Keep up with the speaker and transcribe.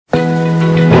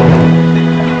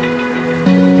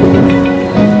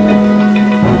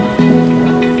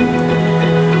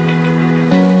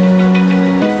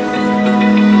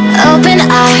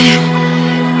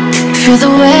Feel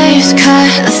the waves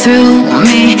cut through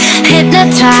me,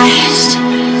 hypnotized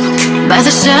by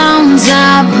the sounds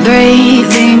I'm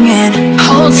breathing in.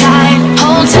 Hold tight,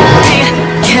 hold tight.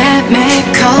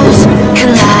 Chemicals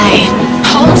collide.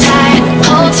 Hold tight,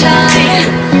 hold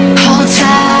tight, hold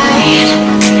tight.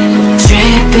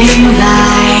 Dripping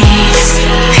lights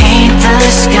paint the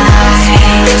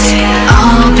skies,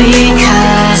 all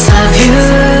because of you.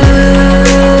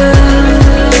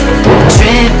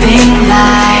 Dripping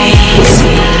lights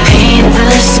paint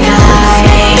the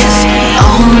skies,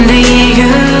 only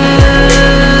you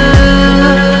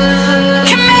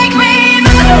can make me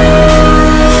move.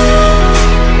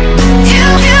 You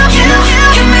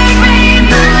can make me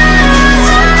move.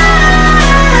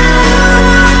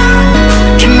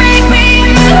 Can make me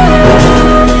move.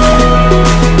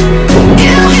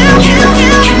 You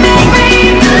can make me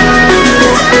move.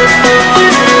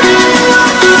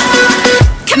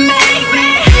 Can make me.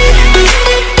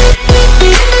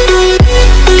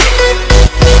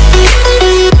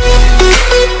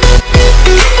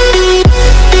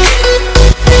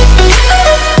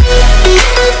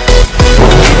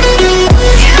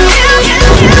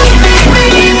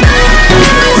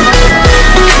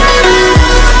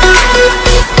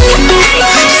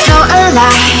 So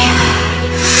alive,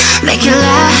 make it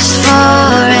last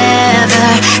forever.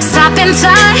 Stop in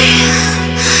time.